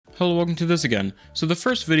Hello, welcome to this again. So the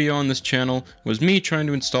first video on this channel was me trying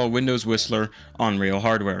to install Windows Whistler on real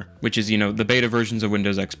hardware, which is, the beta versions of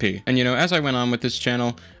Windows XP. And as I went on with this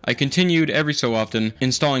channel, I continued every so often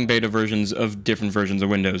installing beta versions of different versions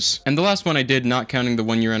of Windows. And the last one I did, not counting the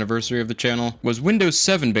 1 year anniversary of the channel, was Windows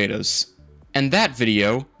 7 betas. And that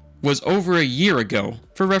video was over a year ago.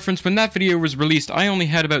 For reference, when that video was released, I only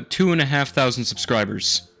had about 2,500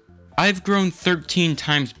 subscribers. I've grown 13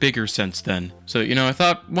 times bigger since then. So, I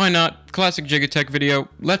thought, why not? Classic Jiga Tech video,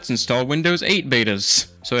 let's install Windows 8 betas.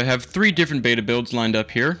 So I have 3 different beta builds lined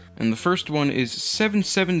up here, and the first one is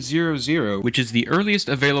 7700, which is the earliest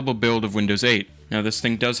available build of Windows 8. Now this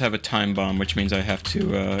thing does have a time bomb, which means I have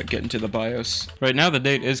to get into the BIOS. Right now the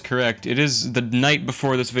date is correct. It is the night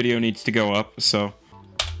before this video needs to go up, so...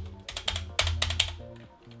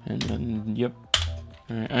 And then, yep.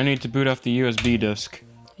 Alright, I need to boot off the USB disk.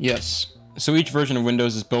 Yes. So each version of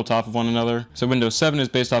Windows is built off of one another. So Windows 7 is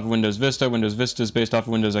based off of Windows Vista is based off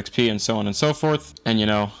of Windows XP, and so on and so forth. And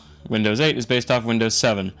Windows 8 is based off of Windows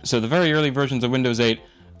 7. So the very early versions of Windows 8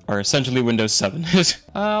 are essentially Windows 7.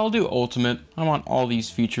 I'll do Ultimate. I want all these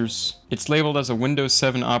features. It's labeled as a Windows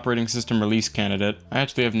 7 operating system release candidate. I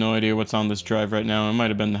actually have no idea what's on this drive right now. It might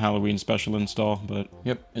have been the Halloween special install, but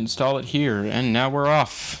yep, install it here, and now we're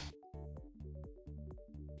off.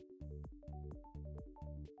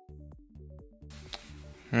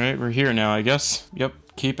 Alright, we're here now, I guess. Yep,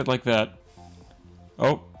 keep it like that.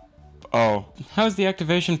 Oh. How's the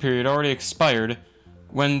activation period already expired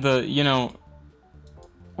when the,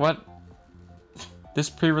 What? This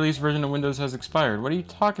pre-release version of Windows has expired. What are you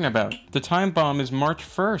talking about? The time bomb is March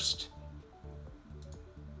 1st.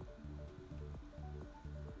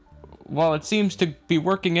 Well, it seems to be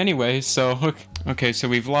working anyway, so... Okay, so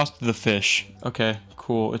we've lost the fish. Okay,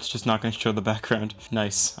 cool. It's just not going to show the background.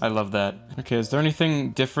 Nice. I love that. Okay, is there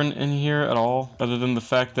anything different in here at all? Other than the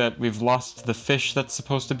fact that we've lost the fish that's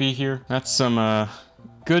supposed to be here? That's some,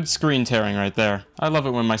 good screen tearing right there. I love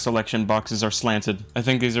it when my selection boxes are slanted. I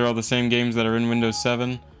think these are all the same games that are in Windows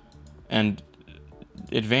 7. And...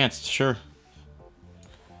 Advanced, sure.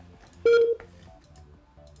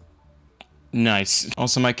 Nice.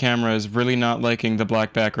 Also, my camera is really not liking the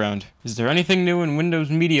black background. Is there anything new in Windows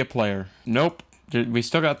Media Player? Nope. We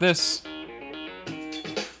still got this.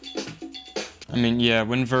 I mean, yeah,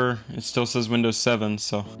 WinVer, it still says Windows 7,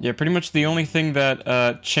 so... Yeah, pretty much the only thing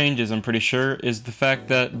that changes, I'm pretty sure, is the fact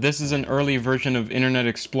that this is an early version of Internet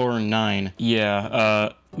Explorer 9. Yeah,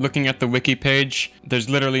 looking at the wiki page, there's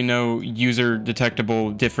literally no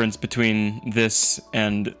user-detectable difference between this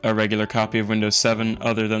and a regular copy of Windows 7,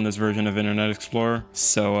 other than this version of Internet Explorer.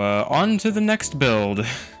 So, on to the next build.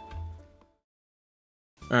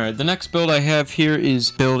 Alright, the next build I have here is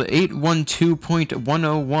build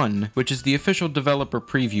 812.101, which is the official developer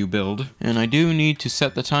preview build, and I do need to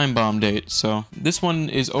set the time bomb date, so this one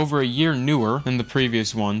is over a year newer than the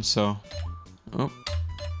previous one, so... Oh.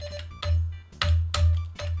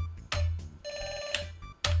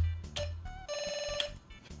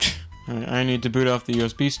 Alright, I need to boot off the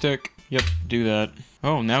USB stick. Yep, do that.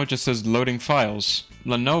 Oh, now it just says loading files.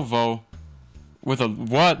 Lenovo... With a...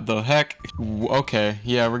 what the heck? Okay,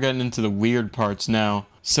 yeah, we're getting into the weird parts now.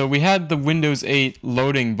 So we had the Windows 8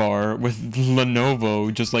 loading bar with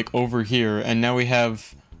Lenovo just like over here, and now we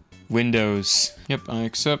have Windows. Yep, I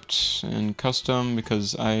accept and custom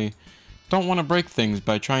because I don't want to break things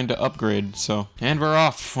by trying to upgrade, so... And we're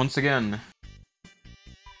off once again.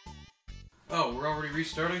 Oh, we're already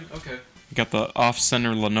restarting? Okay. Got the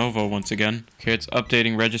off-center Lenovo once again. Okay, it's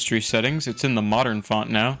updating registry settings. It's in the modern font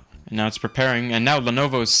now. And now it's preparing, and now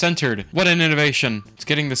Lenovo is centered! What an innovation! It's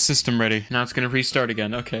getting the system ready. Now it's gonna restart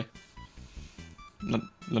again, okay.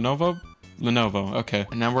 Lenovo? Lenovo, okay.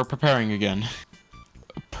 And now we're preparing again.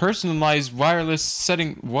 Personalized wireless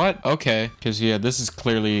setting... what? Okay. Because, yeah, this is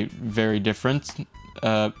clearly very different.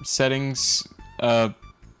 Settings...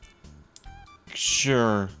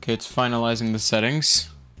 Sure. Okay, it's finalizing the settings.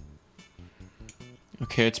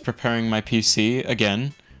 Okay, it's preparing my PC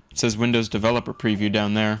again. It says Windows Developer Preview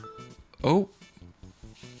down there. Oh.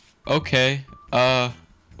 Okay.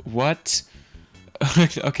 What?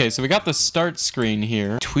 Okay, so we got the start screen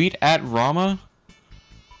here. Tweet at Rama?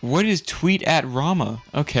 What is tweet at Rama?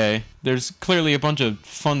 Okay, there's clearly a bunch of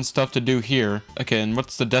fun stuff to do here. Okay, and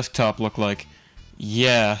what's the desktop look like?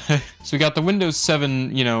 Yeah. So we got the Windows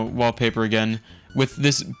 7, wallpaper again, with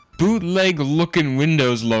this bootleg looking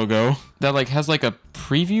Windows logo that has like a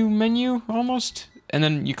preview menu almost. And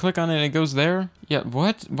then you click on it and it goes there? Yeah,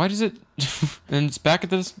 what? Why does it... And it's back at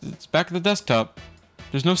the desktop.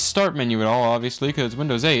 There's no start menu at all, obviously, because it's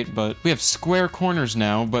Windows 8, but we have square corners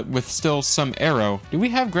now, but with still some arrow. Do we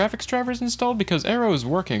have graphics drivers installed? Because arrow is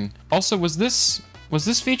working. Also, was this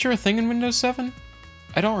feature a thing in Windows 7?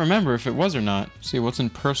 I don't remember if it was or not. Let's see, what's in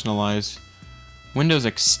personalized? Windows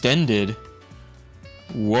Extended.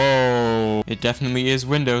 Whoa. It definitely is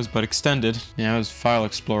Windows, but extended. Yeah, how does File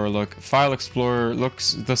Explorer look? File Explorer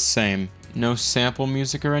looks the same. No sample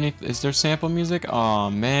music or anything? Is there sample music? Aw,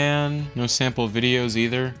 man. No sample videos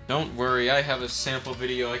either. Don't worry, I have a sample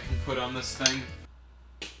video I can put on this thing.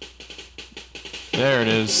 There it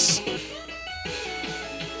is.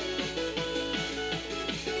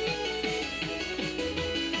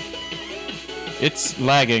 It's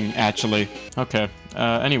lagging, actually. Okay.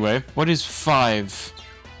 Anyway. What is 5?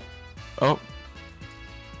 Oh.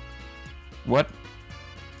 What?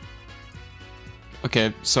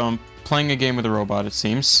 Okay, so I'm playing a game with a robot, it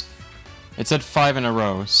seems. It said 5 in a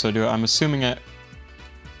row, so I'm assuming it...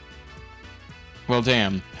 Well,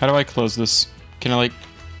 damn. How do I close this? Can I, like...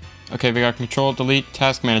 Okay, we got Control, Delete,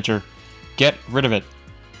 Task Manager. Get rid of it.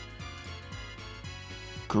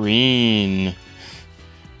 Green.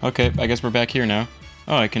 Okay, I guess we're back here now.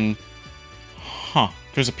 Oh, I can... Huh.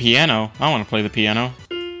 There's a piano. I want to play the piano.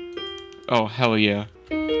 Oh, hell yeah.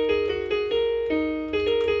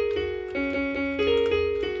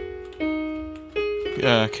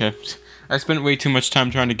 Okay. I spent way too much time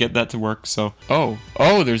trying to get that to work, so... Oh,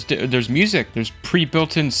 there's music. There's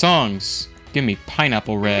pre-built-in songs. Give me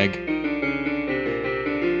Pineapple Rag.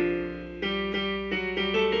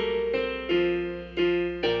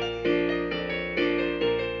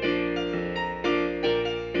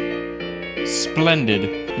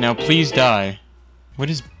 Splendid. Now please die. What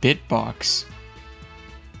is Bitbox?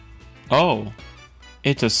 Oh,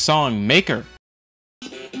 it's a song maker.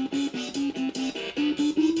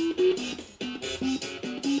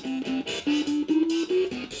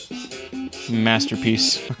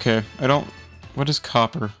 Masterpiece. Okay, I don't... What is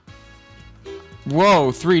copper?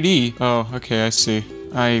 Whoa, 3D! Oh, okay, I see.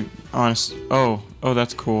 Oh,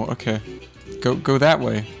 that's cool, okay. Go that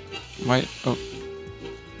way. Oh.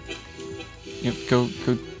 Yep, go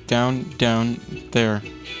down, there.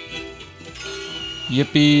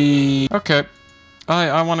 Yippee! Okay.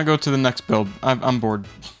 I want to go to the next build. I'm bored.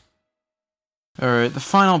 Alright, the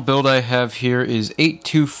final build I have here is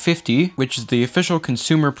 8250, which is the official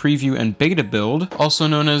consumer preview and beta build, also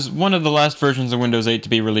known as one of the last versions of Windows 8 to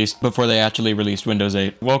be released before they actually released Windows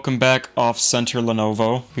 8. Welcome back, off-center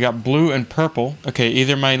Lenovo. We got blue and purple. Okay,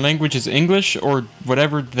 either my language is English or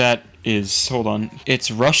whatever that is. Hold on. It's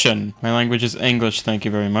Russian. My language is English, thank you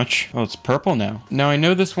very much. Oh, it's purple now. Now, I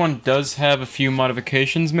know this one does have a few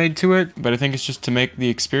modifications made to it, but I think it's just to make the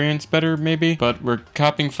experience better, maybe? But we're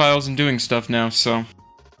copying files and doing stuff now, so...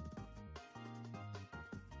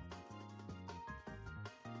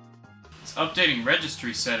 It's updating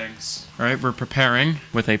registry settings. Alright, we're preparing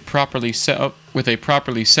with a properly centered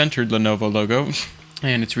Lenovo logo.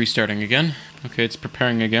 And it's restarting again. Okay, it's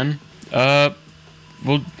preparing again. Well...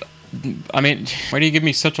 I mean, why do you give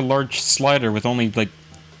me such a large slider with only, like,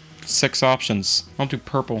 6 options? I'll do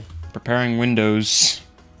purple. Preparing Windows.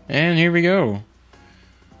 And here we go.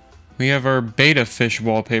 We have our beta fish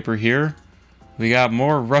wallpaper here. We got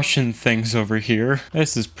more Russian things over here.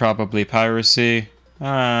 This is probably piracy.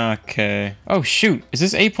 Okay. Oh, shoot. Is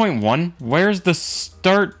this 8.1? Where's the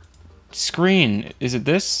start screen? Is it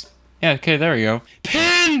this? Yeah, okay, there we go.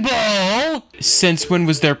 Pinball! Since when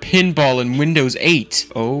was there pinball in Windows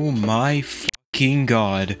 8? Oh my fucking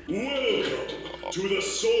god. Welcome to the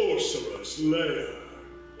Sorcerer's Lair.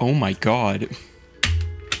 Oh my god.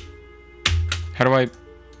 How do I...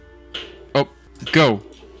 Oh, go.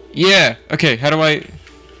 Yeah, okay, how do I...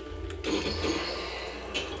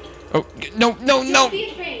 Oh, no! Don't be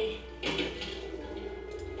afraid.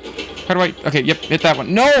 How do I... Okay, yep, hit that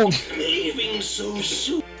one. No! Leaving so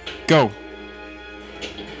soon. Go.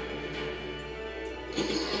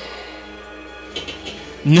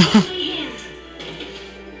 No.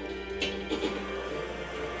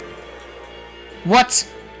 What?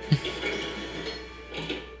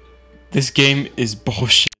 This game is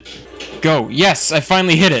bullshit. Go. Yes, I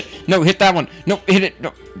finally hit it. No, hit that one. No, hit it.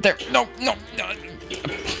 No, there. No.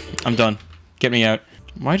 I'm done. Get me out.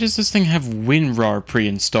 Why does this thing have WinRAR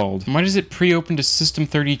pre-installed? Why does it pre-open to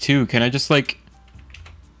System32? Can I just, like...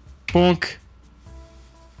 Bonk.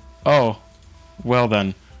 Oh. Well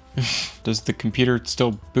then. Does the computer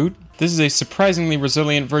still boot? This is a surprisingly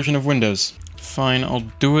resilient version of Windows. Fine, I'll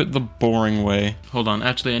do it the boring way. Hold on,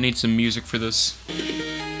 actually I need some music for this.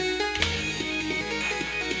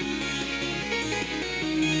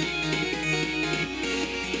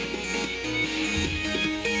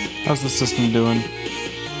 How's the system doing?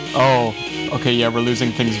 Oh, okay, yeah, we're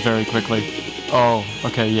losing things very quickly. Oh,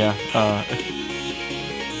 okay, yeah,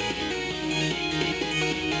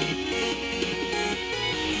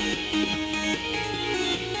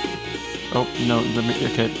 Oh, no,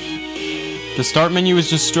 okay. The start menu is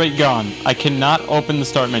just straight gone. I cannot open the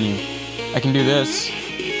start menu. I can do this.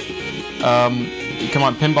 Come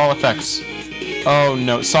on, pinball effects. Oh,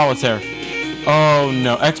 no, solitaire. Oh,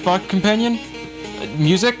 no, Xbox companion?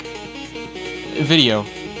 Music? Video.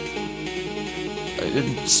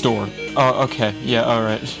 Store. Oh, okay, yeah,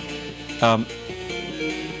 alright.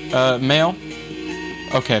 Mail?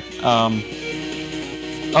 Okay,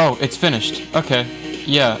 oh, it's finished. Okay,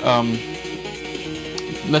 yeah,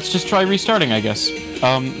 let's just try restarting, I guess.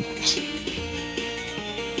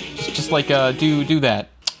 Just like, do that.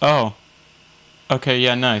 Oh. Okay,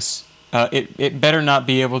 yeah, nice. It better not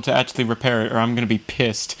be able to actually repair it, or I'm gonna be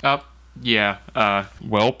pissed. Yeah,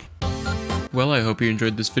 welp. Well, I hope you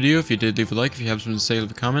enjoyed this video. If you did, leave a like. If you have something to say,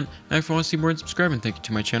 leave a comment. And if you want to see more, and subscribe. And thank you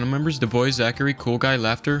to my channel members: The Boy, Zachary, Cool Guy,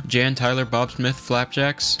 Laughter, Jan, Tyler, Bob Smith,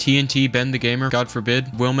 Flapjacks, TNT, Ben the Gamer, God Forbid,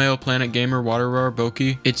 Willmail, Planet Gamer, Waterroar,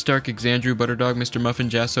 Boki, It's Dark, Xandrew, Butterdog, Mr. Muffin,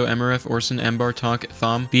 Jasso, Emeref, Orson, Ambar, Tonk,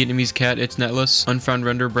 Thom, Vietnamese Cat, It's Netless, Unfound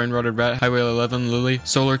Render, Brain Rotted Rat, Highway 11, Lily,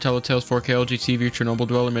 Solar, Teletales, 4K, LGTV, Chernobyl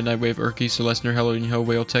Dweller, Midnight Wave, Urky, Celestner, Halloween Ho,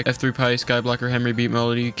 Whale Tech, F3 Pi, Skyblocker, Henry Beat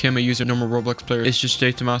Melody, Kim, a user, normal Roblox player. It's just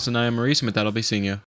Jay Tomas, and I am Maurice, and with that, I'll be seeing you.